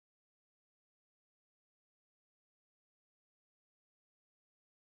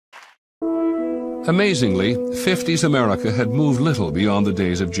Amazingly, 50s America had moved little beyond the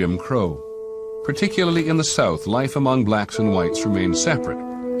days of Jim Crow. Particularly in the South, life among blacks and whites remained separate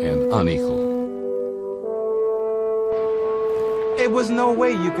and unequal. There was no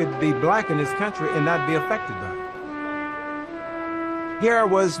way you could be black in this country and not be affected by it. Here I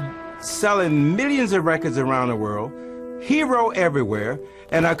was selling millions of records around the world, hero everywhere,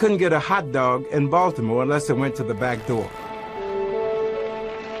 and I couldn't get a hot dog in Baltimore unless I went to the back door.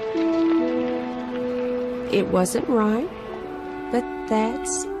 It wasn't right, but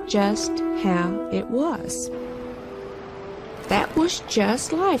that's just how it was. That was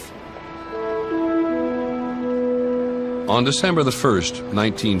just life. On December the 1st,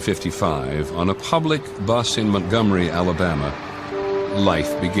 1955, on a public bus in Montgomery, Alabama,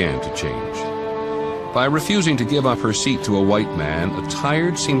 life began to change. By refusing to give up her seat to a white man, a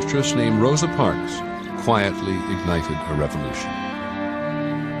tired seamstress named Rosa Parks quietly ignited a revolution.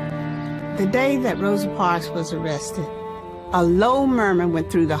 The day that Rosa Parks was arrested, a low murmur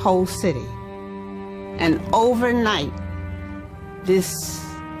went through the whole city. And overnight, this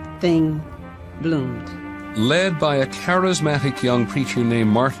thing bloomed. Led by a charismatic young preacher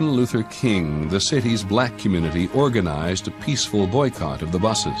named Martin Luther King, the city's black community organized a peaceful boycott of the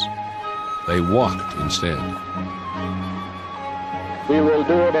buses. They walked instead. We will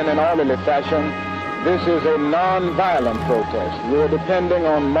do it in an orderly fashion. This is a non-violent protest. We're depending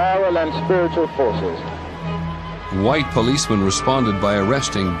on moral and spiritual forces. White policemen responded by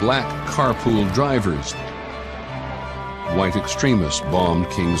arresting black carpool drivers. White extremists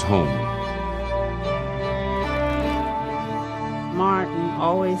bombed King's home. Martin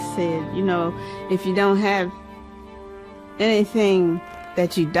always said, you know, if you don't have anything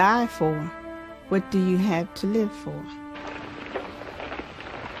that you die for, what do you have to live for?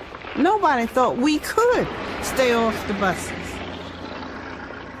 Nobody thought we could stay off the buses.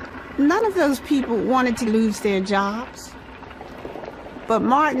 None of those people wanted to lose their jobs. But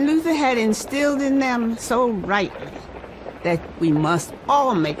Martin Luther had instilled in them so rightly that we must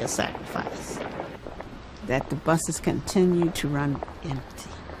all make a sacrifice, that the buses continue to run empty.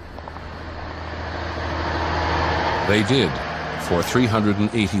 They did, for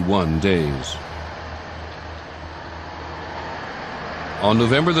 381 days. On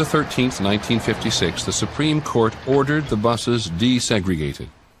November the 13th, 1956, the Supreme Court ordered the buses desegregated.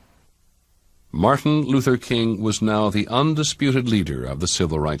 Martin Luther King was now the undisputed leader of the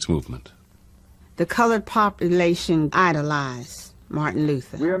civil rights movement. The colored population idolized Martin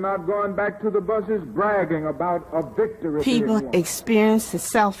Luther. We are not going back to the buses bragging about a victory. People experienced a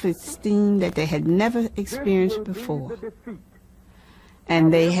self-esteem that they had never experienced before.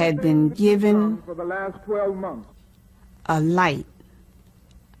 And they had been given for the last 12 months. A light,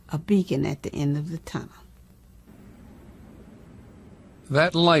 a beacon at the end of the tunnel.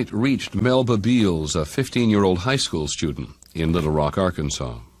 That light reached Melba Beals, a 15-year-old high school student in Little Rock,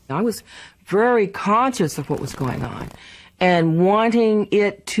 Arkansas. I was very conscious of what was going on and wanting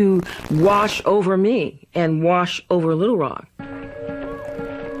it to wash over me and wash over Little Rock.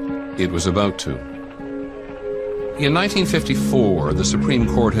 It was about to. In 1954, the Supreme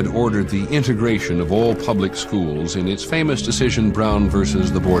Court had ordered the integration of all public schools in its famous decision Brown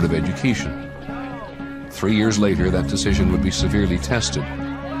versus the Board of Education. 3 years later, that decision would be severely tested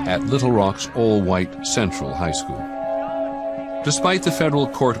at Little Rock's all-white Central High School. Despite the federal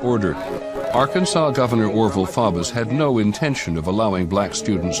court order, Arkansas Governor Orville Faubus had no intention of allowing black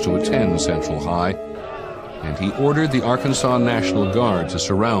students to attend Central High, and he ordered the Arkansas National Guard to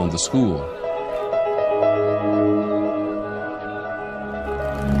surround the school.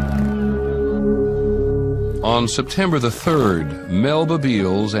 On September the 3rd, Melba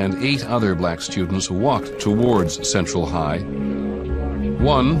Beals and 8 other black students walked towards Central High.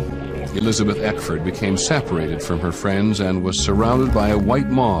 One, Elizabeth Eckford, became separated from her friends and was surrounded by a white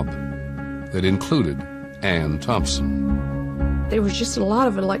mob that included Ann Thompson. There was just a lot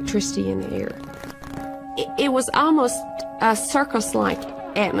of electricity in the air. It was almost a circus-like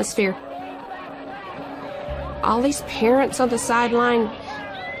atmosphere. All these parents on the sideline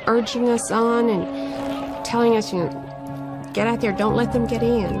urging us on and telling us, you know, get out there, don't let them get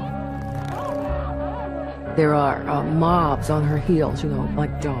in. There are mobs on her heels, you know,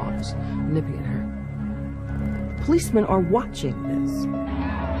 like dogs, nipping at her. Policemen are watching this.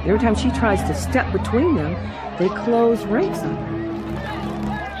 Every time she tries to step between them, they close ranks on her.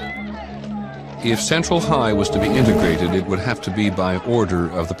 If Central High was to be integrated, it would have to be by order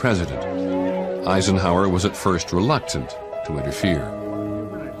of the president. Eisenhower was at first reluctant to interfere.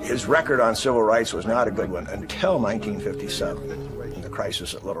 His record on civil rights was not a good one until 1957, in the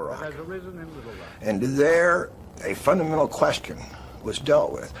crisis at Little Rock. And there, a fundamental question was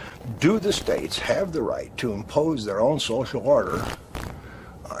dealt with. Do the states have the right to impose their own social order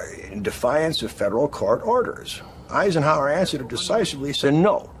in defiance of federal court orders? Eisenhower answered it decisively, said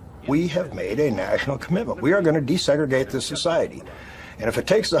no. We have made a national commitment. We are going to desegregate this society. And if it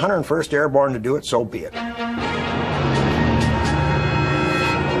takes the 101st Airborne to do it, so be it.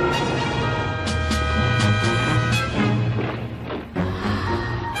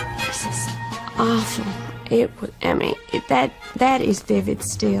 This is awful. It was, I mean, that is vivid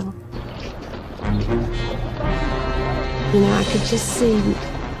still. You know, I could just see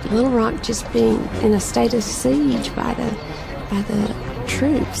Little Rock just being in a state of siege by the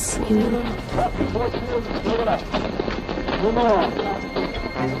troops, you know.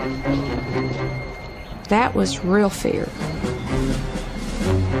 That was real fear.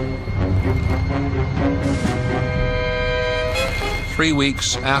 Three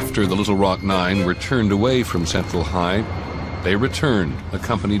weeks after the Little Rock Nine were turned away from Central High, they returned,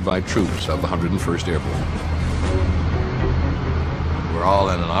 accompanied by troops of the 101st Airborne. We're all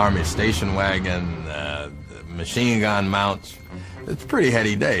in an Army station wagon, machine gun mounts. It's a pretty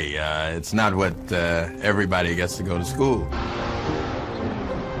heady day. It's not what everybody gets to go to school.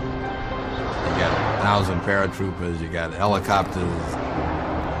 You got 1,000 paratroopers, you got helicopters,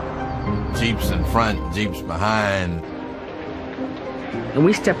 Jeeps in front, Jeeps behind. And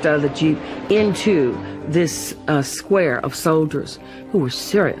we stepped out of the Jeep into this square of soldiers who were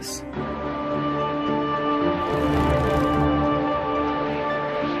serious.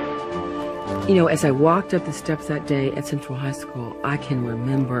 You know, as I walked up the steps that day at Central High School, I can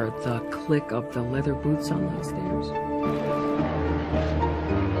remember the click of the leather boots on those stairs.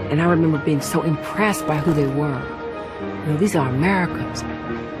 And I remember being so impressed by who they were. You know, these are Americans.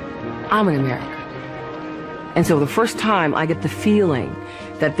 I'm an American. And so the first time I get the feeling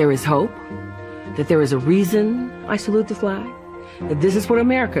that there is hope, that there is a reason I salute the flag, that this is what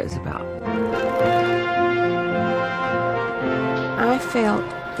America is about. I felt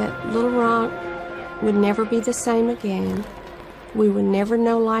that Little Rock would never be the same again. We would never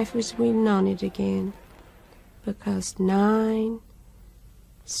know life as we've known it again, because 9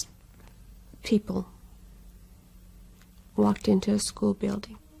 people walked into a school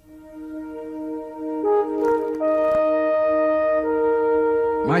building.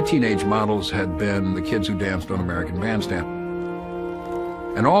 My teenage models had been the kids who danced on American Bandstand.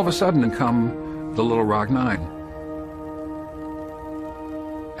 And all of a sudden come the Little Rock Nine.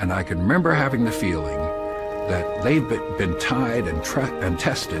 And I can remember having the feeling that they've been tied and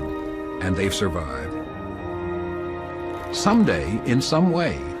tested, and they've survived. Someday, in some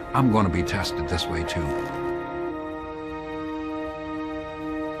way, I'm going to be tested this way too.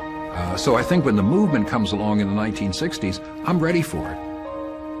 So I think when the movement comes along in the 1960s, I'm ready for it.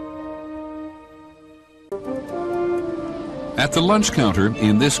 At the lunch counter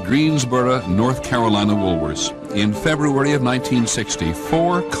in this Greensboro, North Carolina Woolworths, in February of 1960,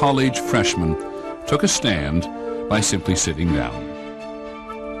 4 college freshmen took a stand by simply sitting down.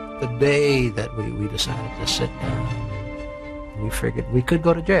 The day that we decided to sit down, we figured we could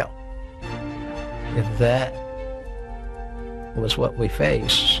go to jail. If that was what we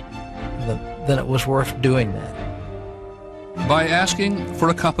faced, then it was worth doing that. By asking for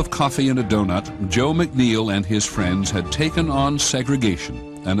a cup of coffee and a donut, Joe McNeil and his friends had taken on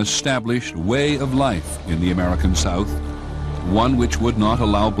segregation, an established way of life in the American South, one which would not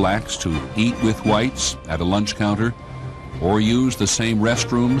allow blacks to eat with whites at a lunch counter, or use the same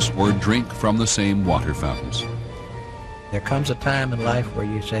restrooms, or drink from the same water fountains. There comes a time in life where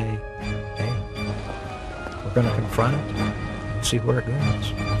you say, hey, we're going to confront it and see where it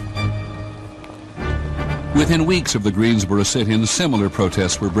goes. Within weeks of the Greensboro sit-in, similar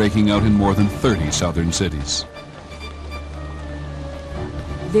protests were breaking out in more than 30 southern cities.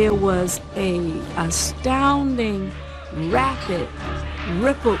 There was an astounding, rapid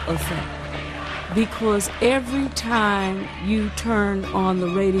ripple effect, because every time you turned on the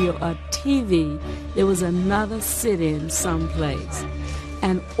radio or TV, there was another sit-in someplace.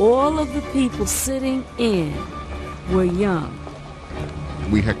 And all of the people sitting in were young.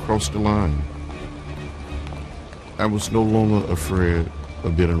 We had crossed the line. I was no longer afraid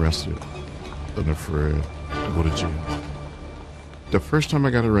of being arrested and afraid to go to jail. The first time I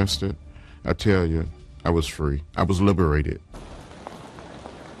got arrested, I tell you, I was free. I was liberated.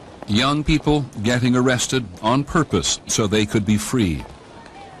 Young people getting arrested on purpose so they could be free.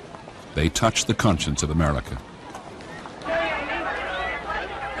 They touched the conscience of America.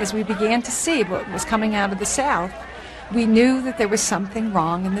 As we began to see what was coming out of the South, we knew that there was something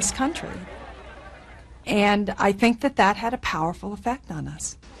wrong in this country. And I think that that had a powerful effect on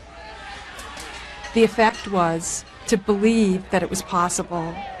us. The effect was to believe that it was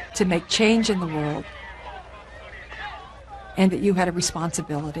possible to make change in the world, and that you had a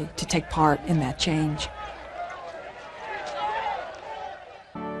responsibility to take part in that change.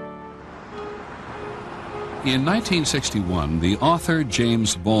 In 1961, the author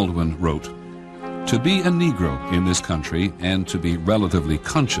James Baldwin wrote, "To be a Negro in this country and to be relatively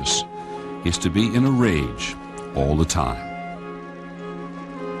conscious is to be in a rage all the time."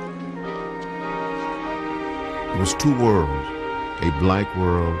 It was two worlds, a black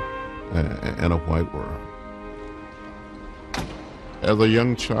world and a white world. As a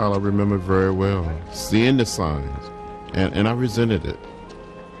young child, I remember very well seeing the signs, and I resented it.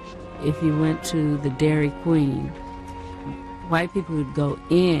 If you went to the Dairy Queen, white people would go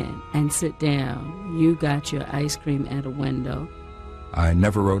in and sit down. You got your ice cream at a window. I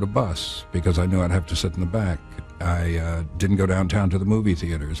never rode a bus because I knew I'd have to sit in the back. I didn't go downtown to the movie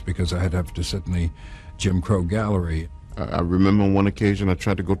theaters because I'd have to sit in the Jim Crow gallery. I remember on one occasion I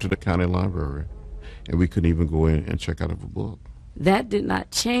tried to go to the county library, and we couldn't even go in and check out of a book. That did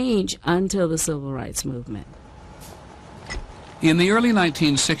not change until the Civil Rights Movement. In the early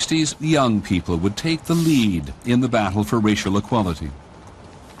 1960s, young people would take the lead in the battle for racial equality.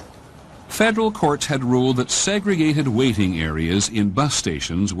 Federal courts had ruled that segregated waiting areas in bus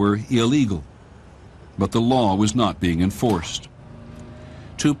stations were illegal, but the law was not being enforced.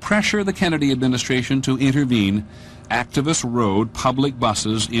 To pressure the Kennedy administration to intervene, activists rode public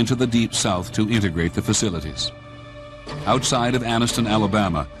buses into the Deep South to integrate the facilities. Outside of Anniston,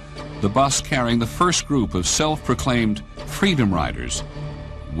 Alabama, the bus carrying the first group of self-proclaimed Freedom Riders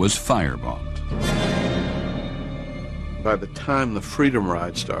was firebombed. By the time the Freedom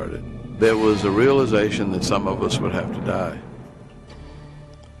Ride started, there was a realization that some of us would have to die,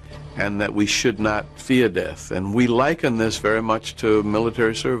 and that we should not fear death. And we liken this very much to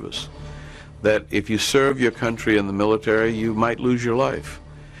military service, that if you serve your country in the military, you might lose your life.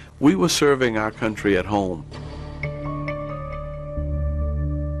 We were serving our country at home.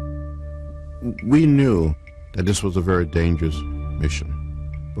 We knew that this was a very dangerous mission,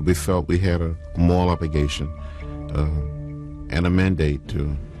 but we felt we had a moral obligation and a mandate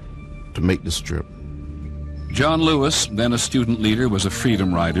to make this trip. John Lewis, then a student leader, was a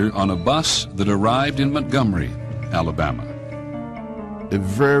Freedom Rider on a bus that arrived in Montgomery, Alabama. The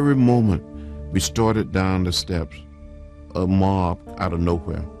very moment we started down the steps, a mob out of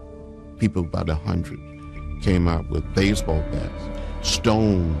nowhere, people by the hundreds, came out with baseball bats,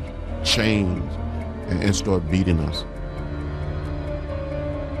 stones, chains, and started beating us.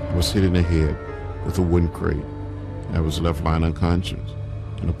 I was hit in the head with a wooden crate. I was left lying unconscious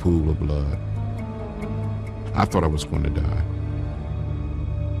in a pool of blood. I thought I was going to die.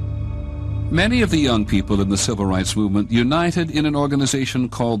 Many of the young people in the Civil Rights Movement united in an organization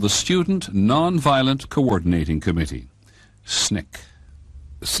called the Student Nonviolent Coordinating Committee, SNCC.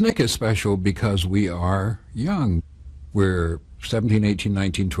 SNCC is special because we are young. We're 17, 18,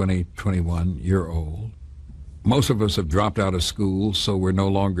 19, 20, 21-year-old. Most of us have dropped out of school, so we're no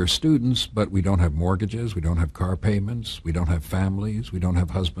longer students, but we don't have mortgages, we don't have car payments, we don't have families, we don't have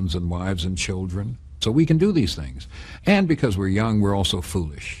husbands and wives and children. So we can do these things. And because we're young, we're also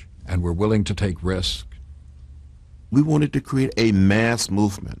foolish, and we're willing to take risks. We wanted to create a mass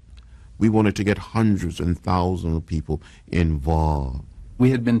movement. We wanted to get hundreds and thousands of people involved.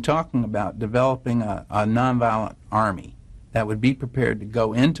 We had been talking about developing a nonviolent army that would be prepared to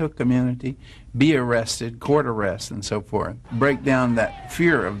go into a community, be arrested, court arrest, and so forth, break down that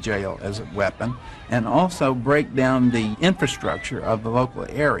fear of jail as a weapon, and also break down the infrastructure of the local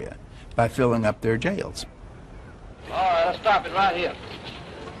area by filling up their jails. All right, let's stop it right here.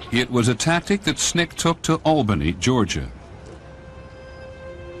 It was a tactic that SNCC took to Albany, Georgia.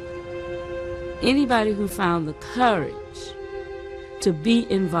 Anybody who found the courage to be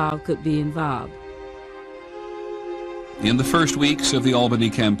involved could be involved. In the first weeks of the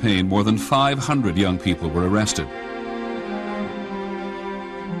Albany campaign, more than 500 young people were arrested.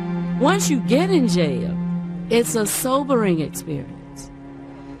 Once you get in jail, it's a sobering experience,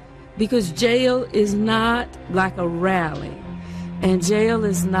 because jail is not like a rally, and jail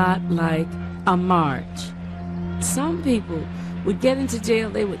is not like a march. Some people would get into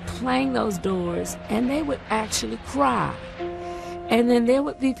jail, they would clang those doors, and they would actually cry. And then there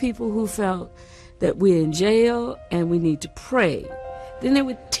would be people who felt that we're in jail and we need to pray. Then there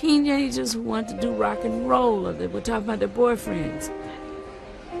were teenagers who wanted to do rock and roll, or they were talking about their boyfriends.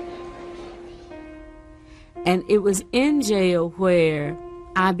 And it was in jail where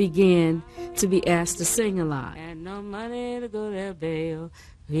I began to be asked to sing a lot. And no money to go to bail.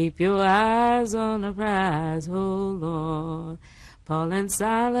 Keep your eyes on the prize, oh Lord. Paul and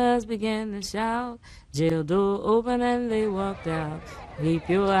Silas began to shout, jail door open and they walked out. Keep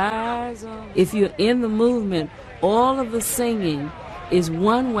your eyes on. If you're in the movement, all of the singing is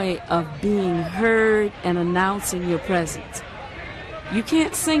one way of being heard and announcing your presence. You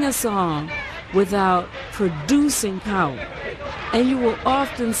can't sing a song without producing power. And you will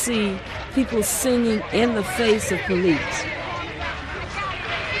often see people singing in the face of police.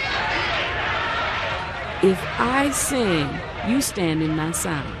 If I sing, you stand in my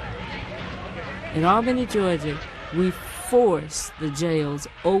sound. In Albany, Georgia, we forced the jails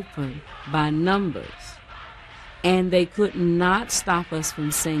open by numbers, and they could not stop us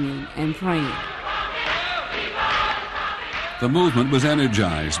from singing and praying. The movement was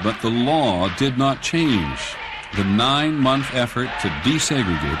energized, but the law did not change. The 9-month effort to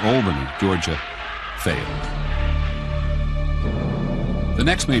desegregate Albany, Georgia, failed. The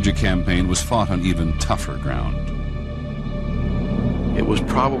next major campaign was fought on even tougher ground. It was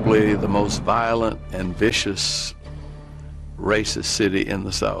probably the most violent and vicious racist city in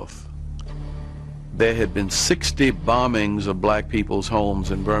the South. There had been 60 bombings of black people's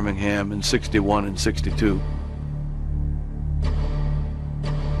homes in Birmingham in 61 and 62.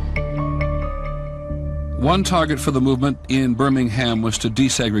 One target for the movement in Birmingham was to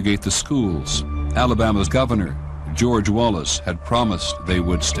desegregate the schools. Alabama's governor, George Wallace, had promised they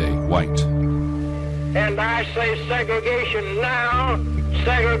would stay white. And I say segregation now,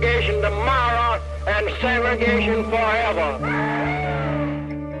 segregation tomorrow, and segregation forever.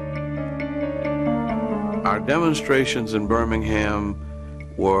 Our demonstrations in Birmingham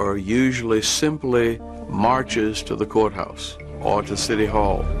were usually simply marches to the courthouse or to City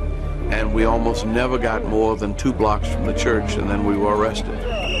Hall. And we almost never got more than 2 blocks from the church, and then we were arrested.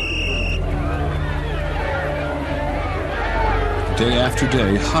 Day after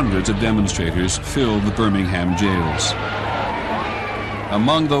day, hundreds of demonstrators filled the Birmingham jails.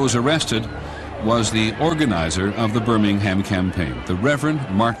 Among those arrested was the organizer of the Birmingham campaign, the Reverend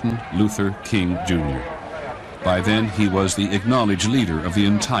Martin Luther King, Jr. By then, he was the acknowledged leader of the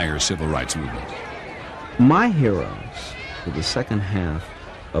entire civil rights movement. My heroes for the second half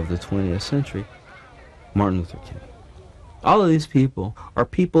of the 20th century, Martin Luther King. All of these people are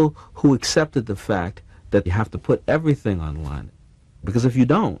people who accepted the fact that you have to put everything online. Because if you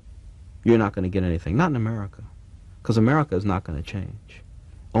don't, you're not going to get anything. Not in America. Because America is not going to change.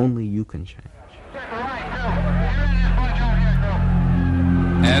 Only you can change.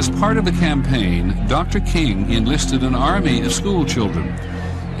 As part of the campaign, Dr. King enlisted an army of school children,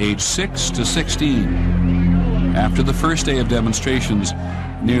 aged 6 to 16. After the first day of demonstrations,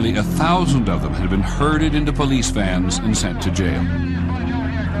 nearly 1,000 of them had been herded into police vans and sent to jail.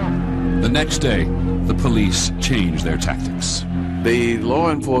 The next day, the police changed their tactics. The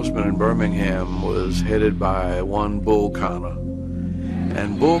law enforcement in Birmingham was headed by one Bull Connor.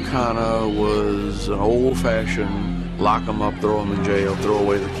 And Bull Connor was an old-fashioned lock 'em up, throw 'em in jail, throw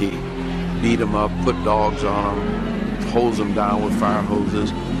away the key, beat 'em up, put dogs on them, hose them down with fire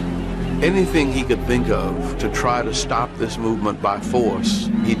hoses. Anything he could think of to try to stop this movement by force,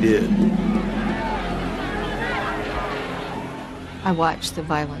 he did. I watched the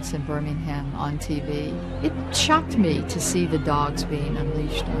violence in Birmingham on TV. It shocked me to see the dogs being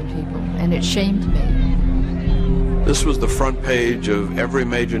unleashed on people, and it shamed me. This was the front page of every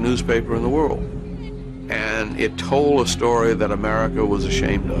major newspaper in the world, and it told a story that America was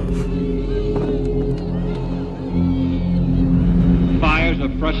ashamed of. Fires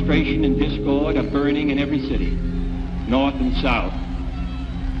of frustration and discord are burning in every city, north and south,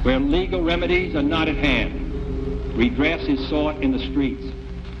 where legal remedies are not at hand. Redress is sought in the streets.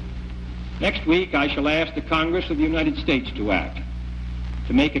 Next week, I shall ask the Congress of the United States to act,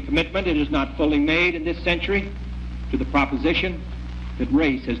 to make a commitment it has not fully made in this century to the proposition that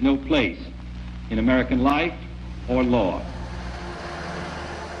race has no place in American life or law.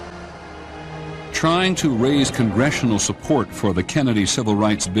 Trying to raise congressional support for the Kennedy Civil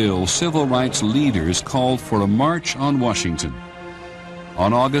Rights Bill, civil rights leaders called for a march on Washington.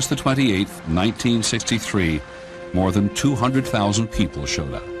 On August the 28th, 1963, more than 200,000 people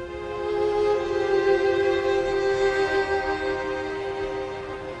showed up.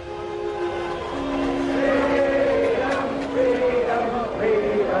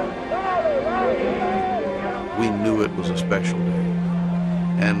 We knew it was a special day.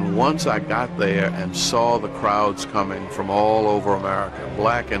 And once I got there and saw the crowds coming from all over America,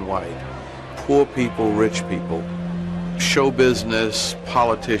 black and white, poor people, rich people, show business,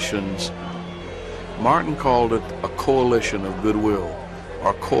 politicians, Martin called it a coalition of goodwill,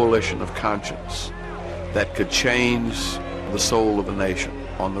 or a coalition of conscience that could change the soul of a nation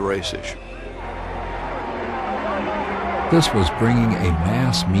on the race issue. This was bringing a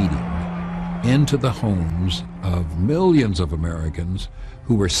mass meeting into the homes of millions of Americans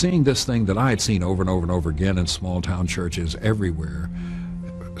who were seeing this thing that I had seen over and over and over again in small town churches everywhere,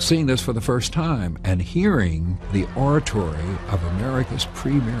 seeing this for the first time and hearing the oratory of America's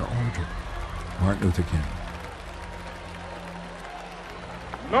premier orator, Martin Luther King.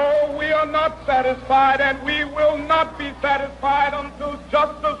 No, we are not satisfied, and we will not be satisfied until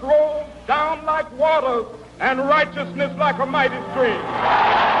justice rolls down like waters and righteousness like a mighty stream.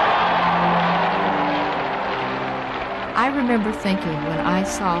 I remember thinking when I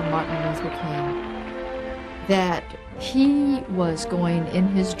saw Martin Luther King that he was going in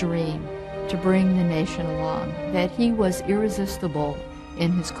his dream to bring the nation along, that he was irresistible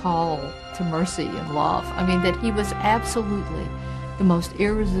in his call to mercy and love. I mean, that he was absolutely the most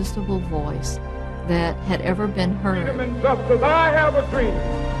irresistible voice that had ever been heard. Freedom and justice, I have a dream.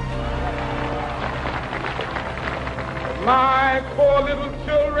 My poor little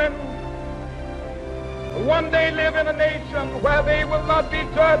children one day live in a nation where they will not be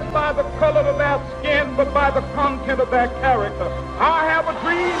judged by the color of their skin, but by the content of their character. I have a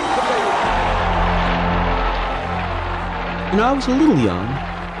dream today. You know, I was a little young.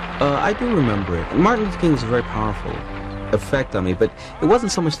 I do remember it. Martin Luther King was a very powerful effect on me, but it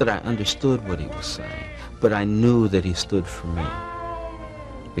wasn't so much that I understood what he was saying, but I knew that he stood for me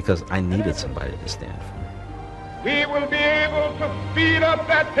because I needed somebody to stand for me. We will be able to speed up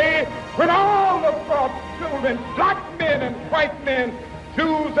that day when all of God's children, black men and white men,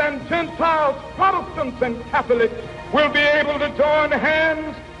 Jews and Gentiles, Protestants and Catholics, will be able to join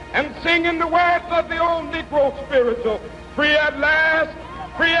hands and sing in the words of the old Negro spiritual, free at last,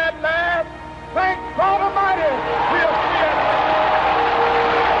 free at last, thank God Almighty, we are free at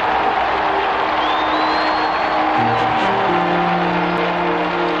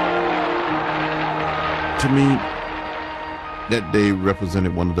To me, that day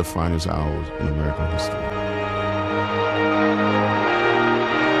represented one of the finest hours in American history.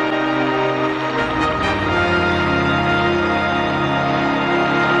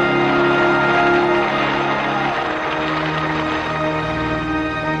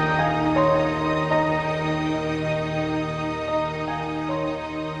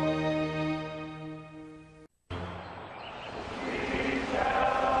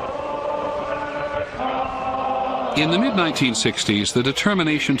 In the mid-1960s, the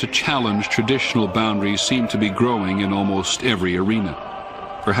determination to challenge traditional boundaries seemed to be growing in almost every arena.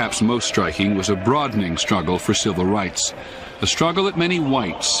 Perhaps most striking was a broadening struggle for civil rights, a struggle that many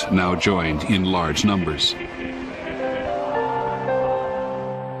whites now joined in large numbers.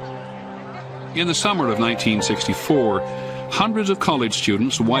 In the summer of 1964, hundreds of college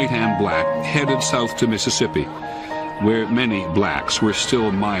students, white and black, headed south to Mississippi, where many blacks were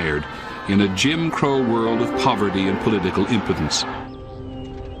still mired in a Jim Crow world of poverty and political impotence.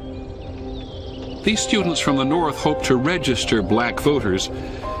 These students from the North hoped to register black voters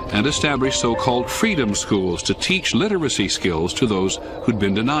and establish so-called freedom schools to teach literacy skills to those who'd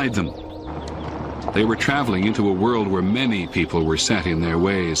been denied them. They were traveling into a world where many people were set in their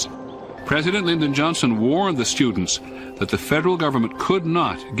ways. President Lyndon Johnson warned the students that the federal government could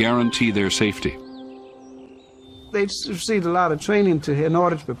not guarantee their safety. They received a lot of training in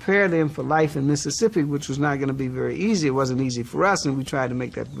order to prepare them for life in Mississippi, which was not going to be very easy. It wasn't easy for us, and we tried to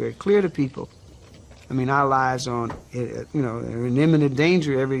make that very clear to people. I mean, our lives are in imminent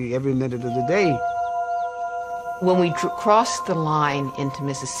danger every minute of the day. When we crossed the line into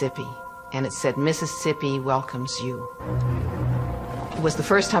Mississippi, and it said, "Mississippi welcomes you," it was the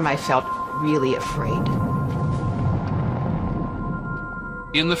first time I felt really afraid.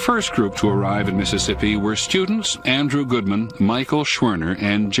 In the first group to arrive in Mississippi were students Andrew Goodman, Michael Schwerner,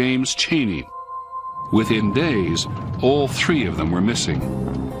 and James Chaney. Within days, all three of them were missing.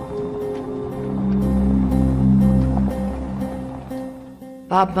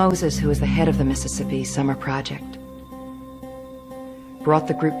 Bob Moses, who was the head of the Mississippi Summer Project, brought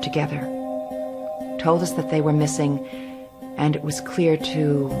the group together, told us that they were missing, and it was clear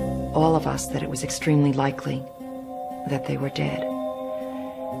to all of us that it was extremely likely that they were dead.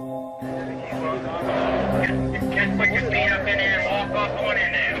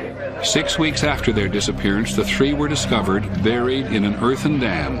 6 weeks after their disappearance, the three were discovered buried in an earthen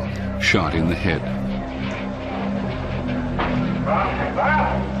dam, shot in the head.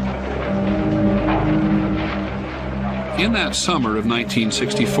 In that summer of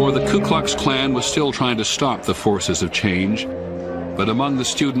 1964, the Ku Klux Klan was still trying to stop the forces of change. But among the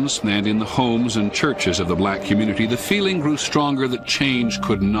students and in the homes and churches of the black community, the feeling grew stronger that change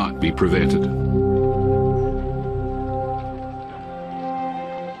could not be prevented.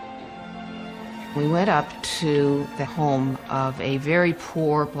 We went up to the home of a very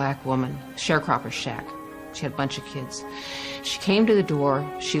poor black woman, sharecropper's shack. She had a bunch of kids. She came to the door,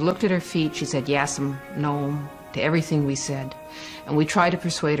 she looked at her feet, she said yas'm, no'm, to everything we said. And we tried to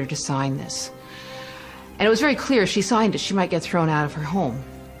persuade her to sign this. And it was very clear she signed it, she might get thrown out of her home.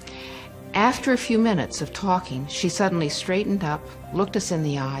 After a few minutes of talking, she suddenly straightened up, looked us in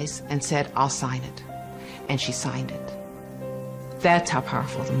the eyes, and said, I'll sign it. And she signed it. That's how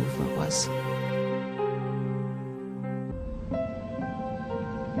powerful the movement was.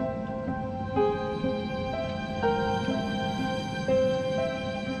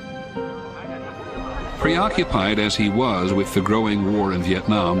 Preoccupied as he was with the growing war in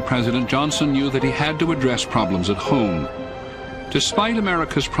Vietnam, President Johnson knew that he had to address problems at home. Despite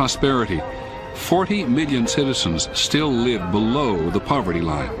America's prosperity, 40 million citizens still live below the poverty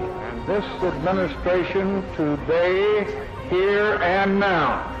line. And this administration today, here and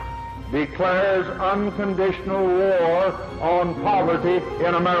now, declares unconditional war on poverty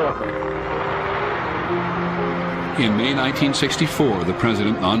in America. In May 1964, the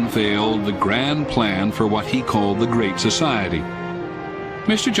president unveiled the grand plan for what he called the Great Society.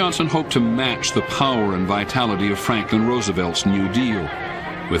 Mr. Johnson hoped to match the power and vitality of Franklin Roosevelt's New Deal,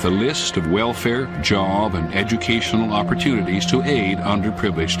 with a list of welfare, job, and educational opportunities to aid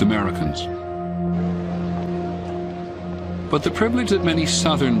underprivileged Americans. But the privilege that many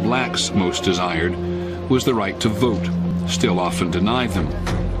Southern blacks most desired was the right to vote, still often denied them.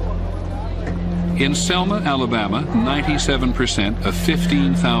 In Selma, Alabama, 97% of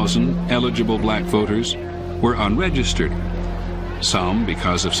 15,000 eligible black voters were unregistered. Some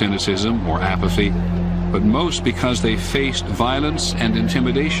because of cynicism or apathy, but most because they faced violence and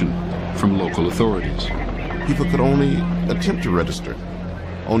intimidation from local authorities. People could only attempt to register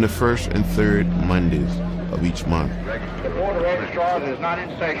on the first and third Mondays of each month. The Board of Registrars is not in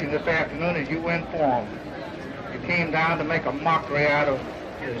session this afternoon as you were informed. You came down to make a mockery out of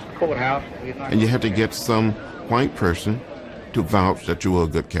his courthouse. And you had to get some white person to vouch that you were a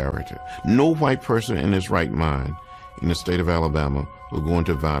good character. No white person in his right mind in the state of Alabama were going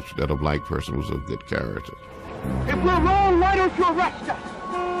to vouch that a black person was a good character. If we're wrong, why don't you arrest us?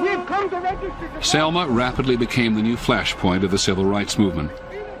 We've come to register. Selma rapidly became the new flashpoint of the civil rights movement.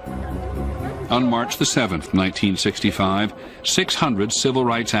 On March the 7th, 1965, 600 civil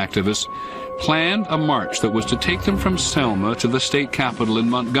rights activists planned a march that was to take them from Selma to the state capitol in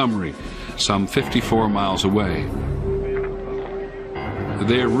Montgomery, some 54 miles away.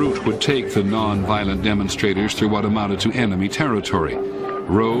 Their route would take the non-violent demonstrators through what amounted to enemy territory,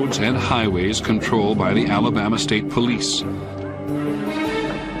 roads and highways controlled by the Alabama State Police.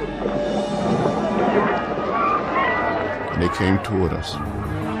 And they came toward us,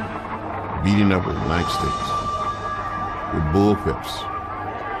 beating up with nightsticks, with bullwhips,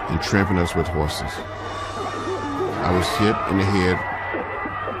 and trampling us with horses. I was hit in the head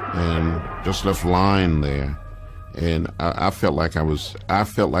and just left lying there. And I felt like it was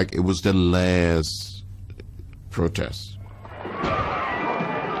the last protest.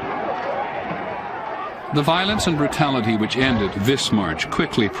 The violence and brutality which ended this march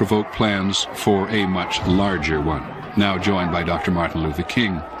quickly provoked plans for a much larger one, now joined by Dr. Martin Luther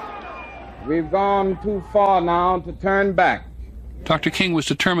King. We've gone too far now to turn back. Dr. King was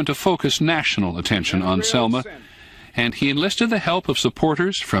determined to focus national attention on Selma, and he enlisted the help of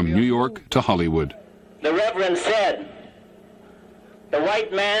supporters from New York to Hollywood. The Reverend said, the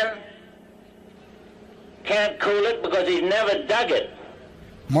white man can't cool it because he's never dug it.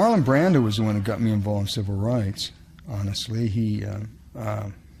 Marlon Brando was the one who got me involved in civil rights, honestly.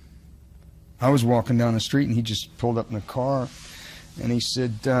 I was walking down the street and he just pulled up in the car and he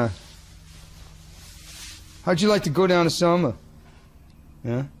said, how'd you like to go down to Selma?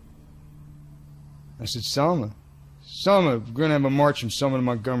 Yeah? I said, Selma? Selma, we're going to have a march from Selma to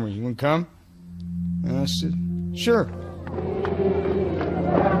Montgomery. You want to come? And I said, sure.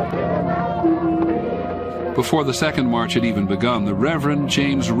 Before the second march had even begun, the Reverend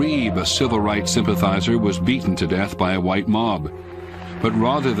James Reeb, a civil rights sympathizer, was beaten to death by a white mob. But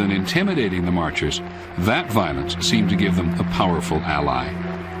rather than intimidating the marchers, that violence seemed to give them a powerful ally.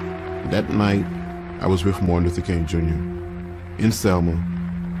 That night, I was with Martin Luther King Jr. in Selma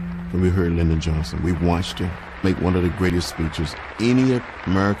when we heard Lyndon Johnson. We watched him make one of the greatest speeches any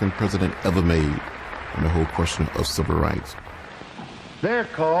American president ever made on the whole question of civil rights. Their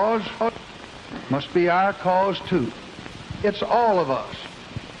cause must be our cause too. It's all of us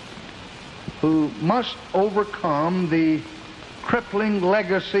who must overcome the crippling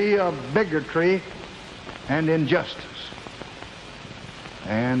legacy of bigotry and injustice.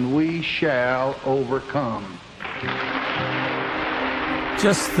 And we shall overcome.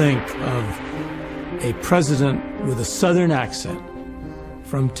 Just think of a president with a Southern accent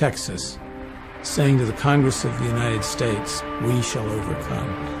from Texas saying to the Congress of the United States, "We shall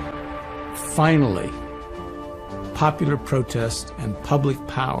overcome." Finally, popular protest and public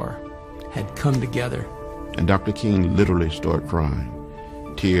power had come together. And Dr. King literally started crying.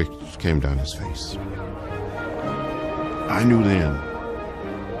 Tears came down his face. I knew then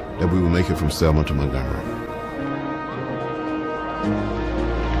that we would make it from Selma to Montgomery.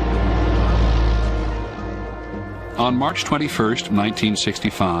 On March 21st,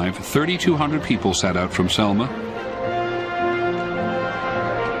 1965, 3,200 people set out from Selma.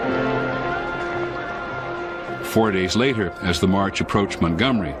 Four days later, as the march approached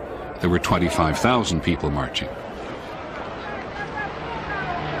Montgomery, there were 25,000 people marching.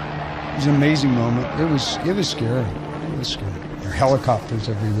 It was an amazing moment. It was scary. It was scary. There were helicopters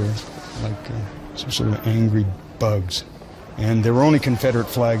everywhere, like some sort of angry bugs. And there were only Confederate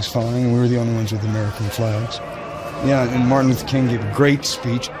flags flying, and we were the only ones with American flags. Yeah, and Martin Luther King gave a great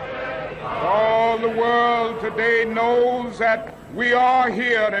speech. All the world today knows that we are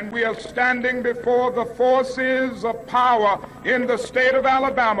here and we are standing before the forces of power in the state of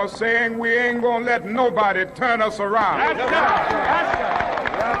Alabama saying we ain't gonna let nobody turn us around.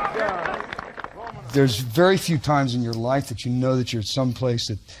 There's very few times in your life that you know that you're at some place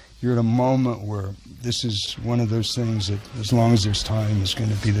that you're at a moment where this is one of those things that as long as there's time is going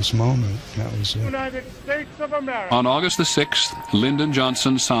to be this moment. That was it. United States of America. On August the 6th, Lyndon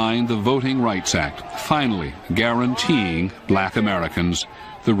Johnson signed the Voting Rights Act, finally guaranteeing black Americans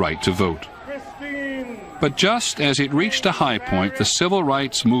the right to vote. But just as it reached a high point, the civil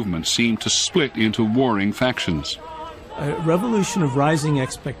rights movement seemed to split into warring factions. A revolution of rising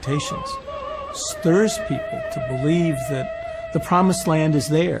expectations stirs people to believe that the promised land is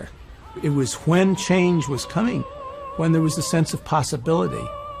there. It was when change was coming, when there was a sense of possibility,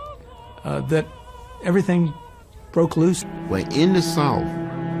 that everything broke loose. Well, in the South,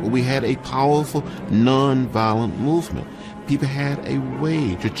 we had a powerful nonviolent movement. People had a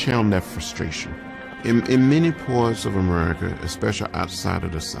way to channel that frustration. In many parts of America, especially outside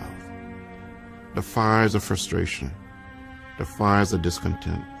of the South, the fires of frustration, the fires of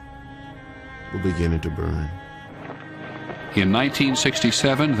discontent were beginning to burn. In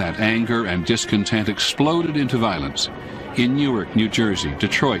 1967, that anger and discontent exploded into violence in Newark, New Jersey,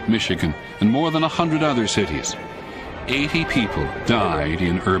 Detroit, Michigan, and more than 100 other cities. 80 people died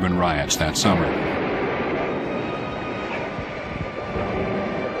in urban riots that summer.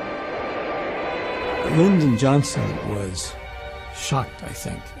 Lyndon Johnson was shocked, I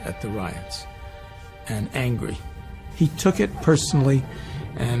think, at the riots and angry. He took it personally,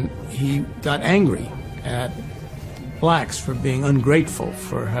 and he got angry at blacks for being ungrateful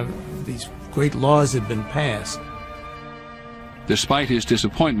for how these great laws had been passed. Despite his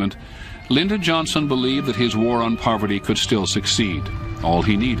disappointment, Lyndon Johnson believed that his war on poverty could still succeed. All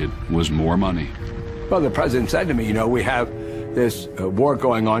he needed was more money. Well, the president said to me, you know, we have this war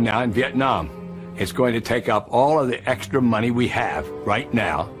going on now in Vietnam. It's going to take up all of the extra money we have right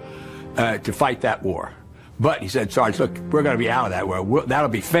now to fight that war. But he said, Sarge, look, we're going to be out of that war. That'll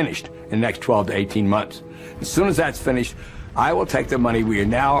be finished in the next 12 to 18 months. As soon as that's finished, I will take the money we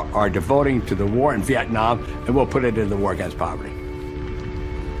now are devoting to the war in Vietnam and we'll put it into the war against poverty.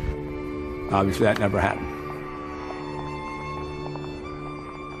 Obviously, that never happened.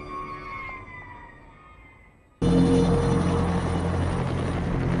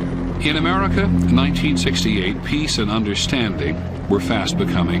 In America, 1968, peace and understanding were fast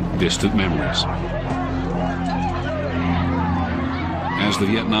becoming distant memories. As the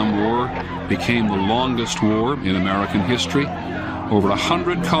Vietnam War became the longest war in American history, over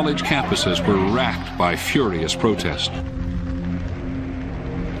 100 college campuses were racked by furious protest.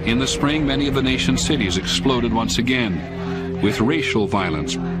 In the spring, many of the nation's cities exploded once again with racial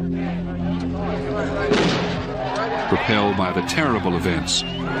violence, propelled by the terrible events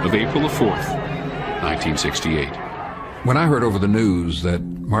of April the 4th, 1968. When I heard over the news that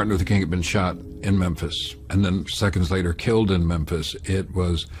Martin Luther King had been shot in Memphis and then seconds later killed in Memphis, it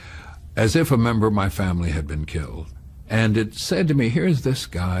was as if a member of my family had been killed. And it said to me, here's this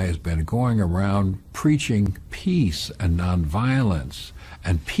guy has been going around preaching peace and nonviolence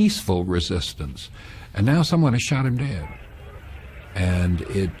and peaceful resistance, and now someone has shot him dead. And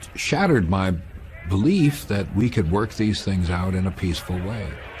it shattered my belief that we could work these things out in a peaceful way.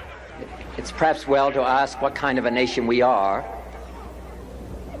 It's perhaps well to ask what kind of a nation we are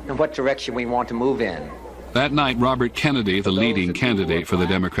and what direction we want to move in. That night, Robert Kennedy, the leading candidate for the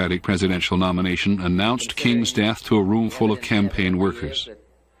Democratic presidential nomination, announced King's death to a room full of campaign workers.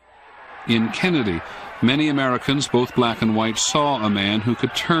 In Kennedy, Many Americans, both black and white, saw a man who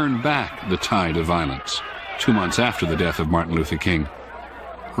could turn back the tide of violence. 2 months after the death of Martin Luther King,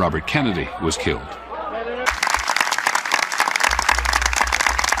 Robert Kennedy was killed.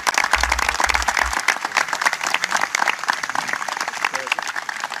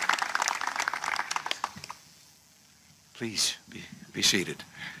 Please be seated.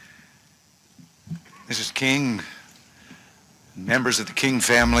 Mrs. King, members of the King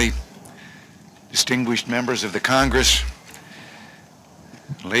family, distinguished members of the Congress,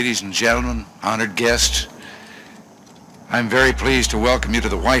 ladies and gentlemen, honored guests, I'm very pleased to welcome you to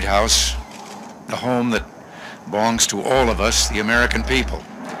the White House, the home that belongs to all of us, the American people.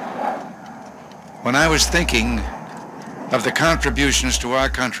 When I was thinking of the contributions to our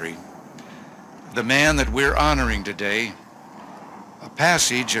country, the man that we're honoring today, a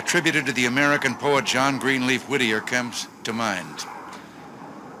passage attributed to the American poet John Greenleaf Whittier comes to mind.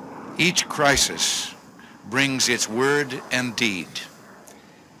 Each crisis brings its word and deed.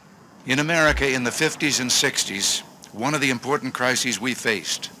 In America in the 50s and 60s, one of the important crises we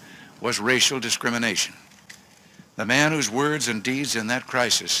faced was racial discrimination. The man whose words and deeds in that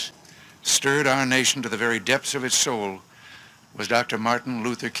crisis stirred our nation to the very depths of its soul was Dr. Martin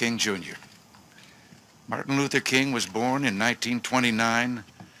Luther King, Jr. Martin Luther King was born in 1929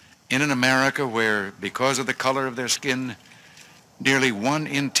 in an America where, because of the color of their skin, nearly 1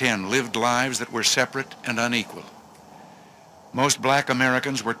 in 10 lived lives that were separate and unequal. Most black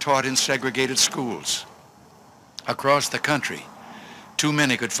Americans were taught in segregated schools. Across the country, too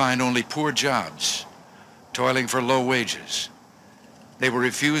many could find only poor jobs, toiling for low wages. They were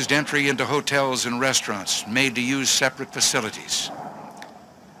refused entry into hotels and restaurants, made to use separate facilities.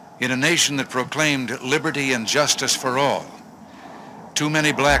 In a nation that proclaimed liberty and justice for all, too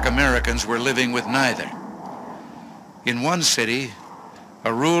many black Americans were living with neither. In one city,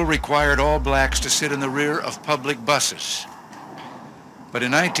 a rule required all blacks to sit in the rear of public buses. But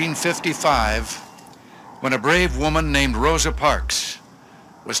in 1955, when a brave woman named Rosa Parks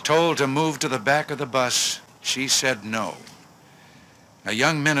was told to move to the back of the bus, she said no. A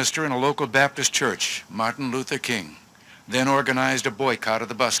young minister in a local Baptist church, Martin Luther King, then organized a boycott of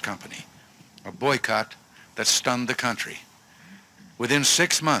the bus company, a boycott that stunned the country. Within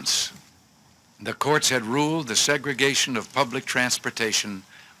 6 months, the courts had ruled the segregation of public transportation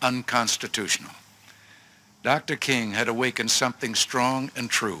unconstitutional. Dr. King had awakened something strong and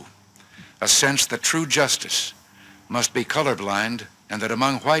true, a sense that true justice must be colorblind, and that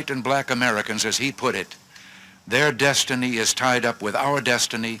among white and black Americans, as he put it, their destiny is tied up with our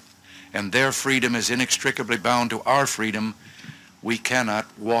destiny, and their freedom is inextricably bound to our freedom. We cannot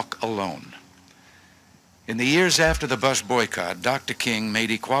walk alone. In the years after the bus boycott, Dr. King made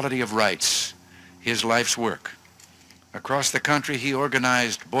equality of rights his life's work. Across the country, he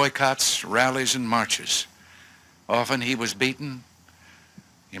organized boycotts, rallies, and marches. Often he was beaten,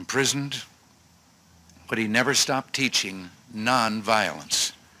 imprisoned, but he never stopped teaching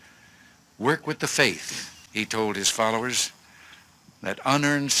nonviolence. Work with the faith, he told his followers, that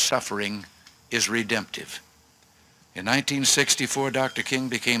unearned suffering is redemptive. In 1964, Dr. King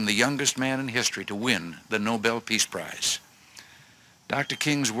became the youngest man in history to win the Nobel Peace Prize. Dr.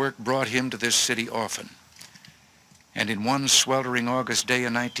 King's work brought him to this city often. And in one sweltering August day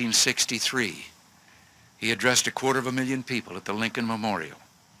in 1963, he addressed 250,000 people at the Lincoln Memorial.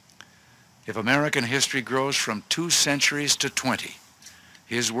 If American history grows from 2 centuries to 20,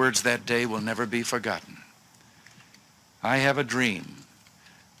 his words that day will never be forgotten. I have a dream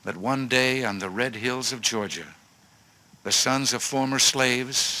that one day on the red hills of Georgia, the sons of former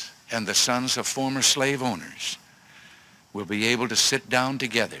slaves and the sons of former slave owners will be able to sit down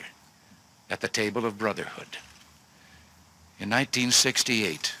together at the table of brotherhood. In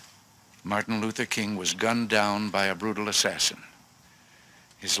 1968, Martin Luther King was gunned down by a brutal assassin.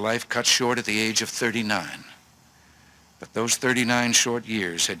 His life cut short at the age of 39. But those 39 short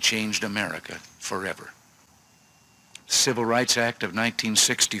years had changed America forever. The Civil Rights Act of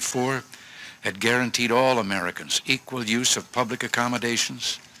 1964 had guaranteed all Americans equal use of public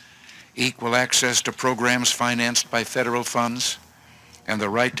accommodations, equal access to programs financed by federal funds, and the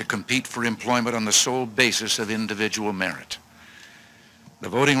right to compete for employment on the sole basis of individual merit. The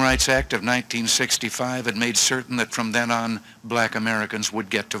Voting Rights Act of 1965 had made certain that from then on, black Americans would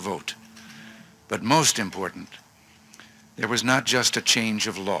get to vote. But most important, there was not just a change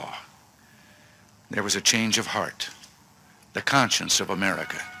of law. There was a change of heart. The conscience of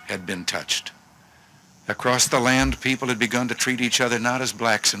America had been touched. Across the land, people had begun to treat each other not as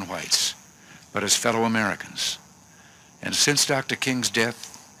blacks and whites, but as fellow Americans. And since Dr. King's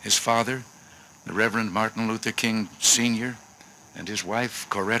death, his father, the Reverend Martin Luther King Sr., and his wife,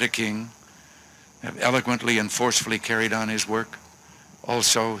 Coretta King, have eloquently and forcefully carried on his work.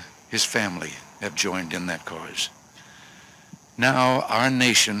 Also, his family have joined in that cause. Now, our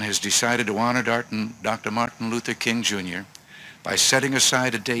nation has decided to honor Dr. Martin Luther King Jr. by setting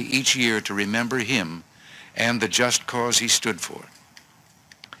aside a day each year to remember him and the just cause he stood for.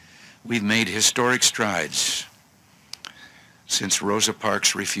 We've made historic strides since Rosa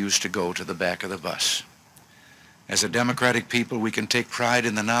Parks refused to go to the back of the bus. As a democratic people, we can take pride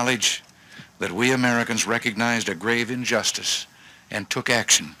in the knowledge that we Americans recognized a grave injustice and took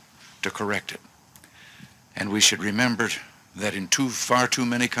action to correct it. And we should remember that in far too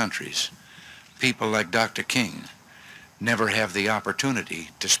many countries, people like Dr. King never have the opportunity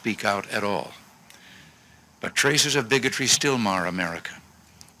to speak out at all. But traces of bigotry still mar America.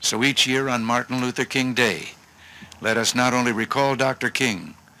 So each year on Martin Luther King Day, let us not only recall Dr.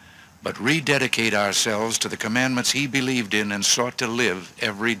 King, but rededicate ourselves to the commandments he believed in and sought to live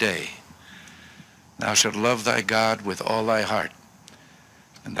every day. Thou shalt love thy God with all thy heart,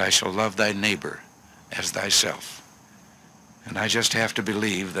 and thou shalt love thy neighbor as thyself. And I just have to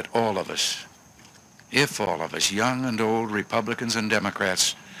believe that all of us, if all of us, young and old, Republicans and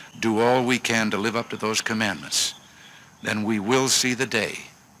Democrats, do all we can to live up to those commandments, then we will see the day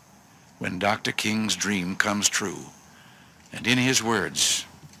when Dr. King's dream comes true. And in his words,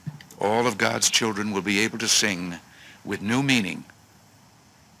 all of God's children will be able to sing with new meaning,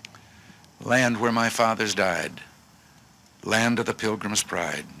 land where my fathers died, land of the pilgrim's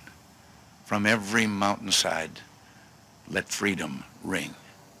pride, from every mountainside, let freedom ring.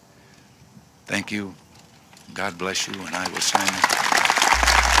 Thank you. God bless you, and I will sign.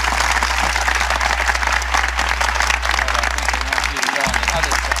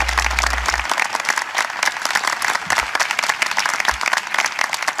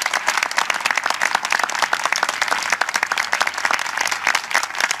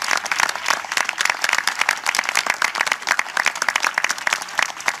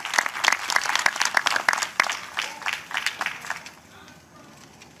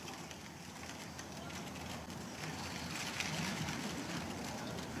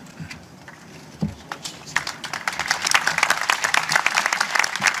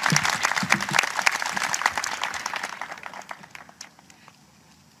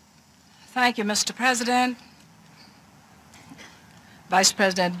 Thank you, Mr. President, Vice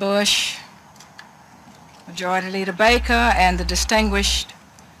President Bush, Majority Leader Baker, and the distinguished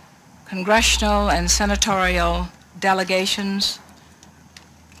congressional and senatorial delegations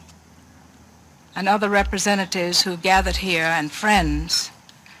and other representatives who gathered here, and friends.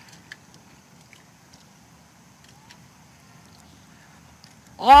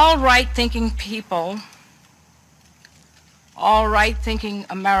 All right-thinking people, all right-thinking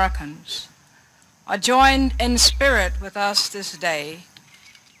Americans are joined in spirit with us this day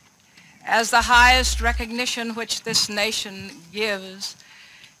as the highest recognition which this nation gives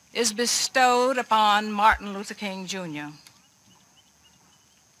is bestowed upon Martin Luther King Jr.,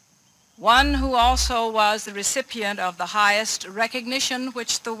 one who also was the recipient of the highest recognition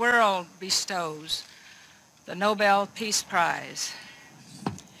which the world bestows, the Nobel Peace Prize.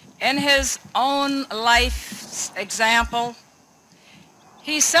 In his own life's example,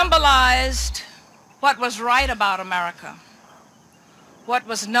 he symbolized what was right about America, what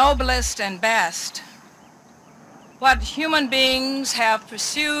was noblest and best, what human beings have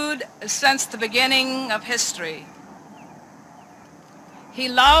pursued since the beginning of history. He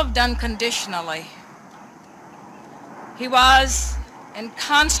loved unconditionally. He was in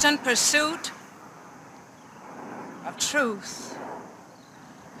constant pursuit of truth.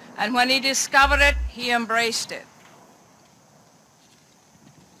 And when he discovered it, he embraced it.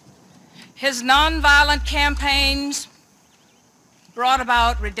 His nonviolent campaigns brought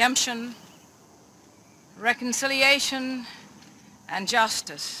about redemption, reconciliation, and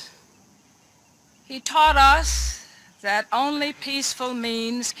justice. He taught us that only peaceful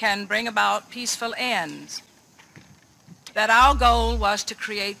means can bring about peaceful ends, that our goal was to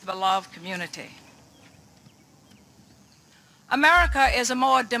create the beloved community. America is a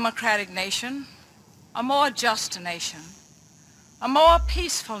more democratic nation, a more just nation, a more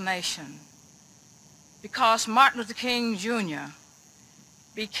peaceful nation, because Martin Luther King Jr.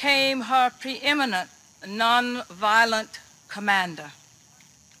 became her preeminent nonviolent commander.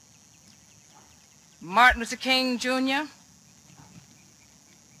 Martin Luther King Jr.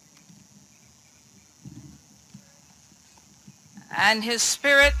 and his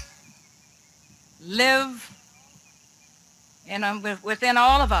spirit live within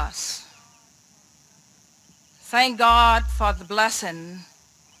all of us. Thank God for the blessing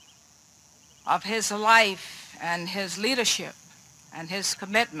of his life and his leadership and his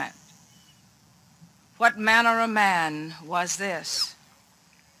commitment. what manner of man was this?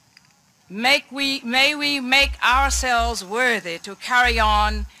 May we make ourselves worthy to carry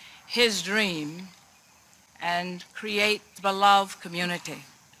on his dream and create the beloved community.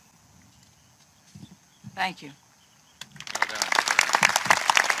 Thank you.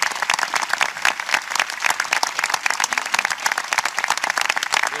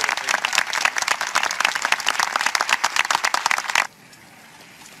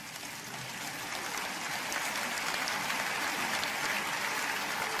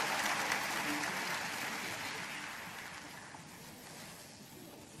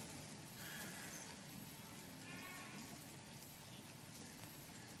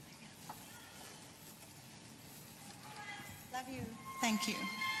 Love you. Thank you.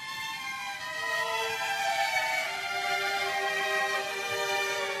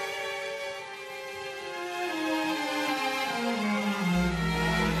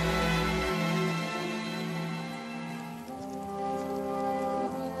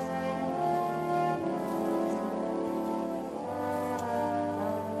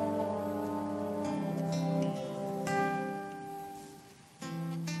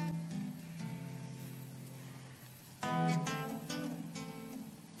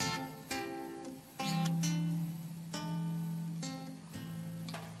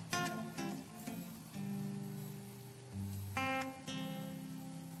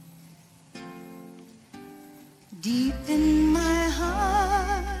 Deep in my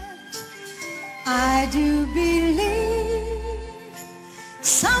heart, I do believe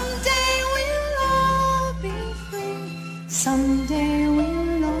someday we'll all be free. Someday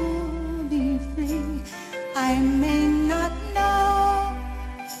we'll all be free. I may not know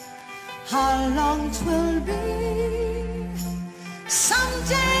how long 'twill be.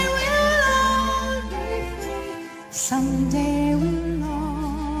 Someday we'll all be free. Someday we'll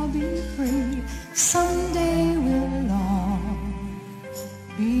all be free. Someday we'll all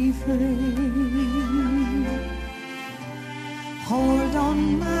be free. Hold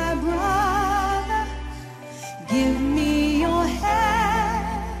on, my brother, give me your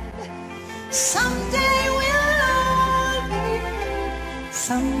hand. Someday we'll all be free.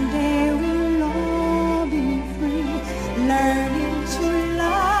 Someday we'll all be free. Learning to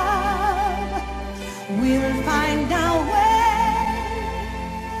love, we'll find our way.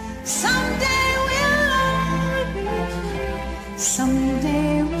 Someday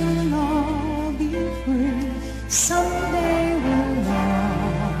someday we'll all be free. Someday we'll all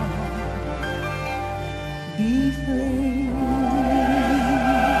be free.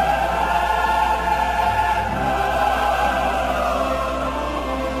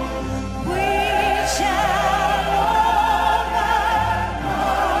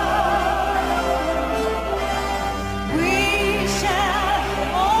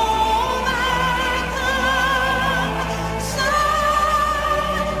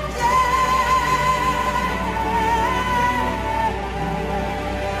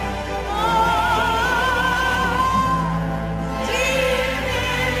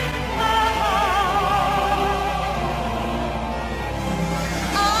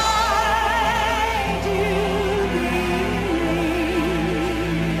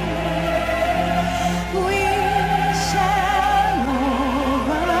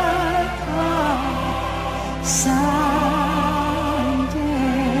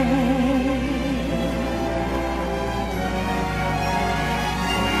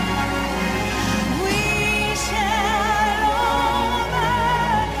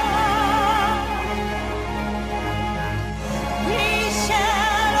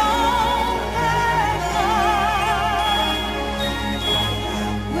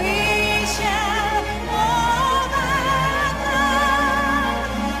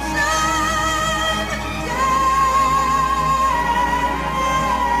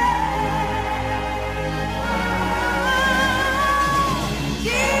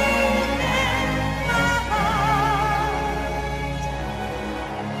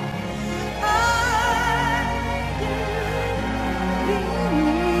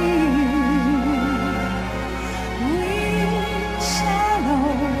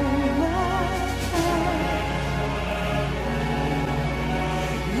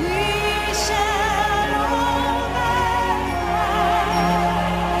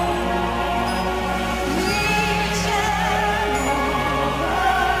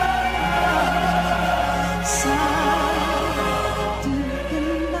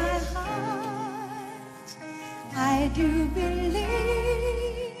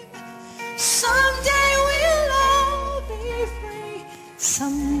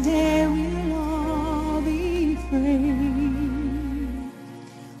 Someday we'll all be free.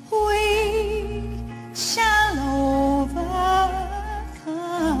 We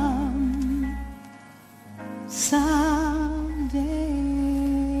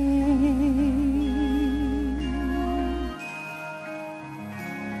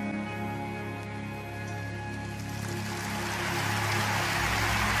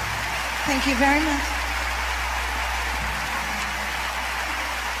Thank you very much.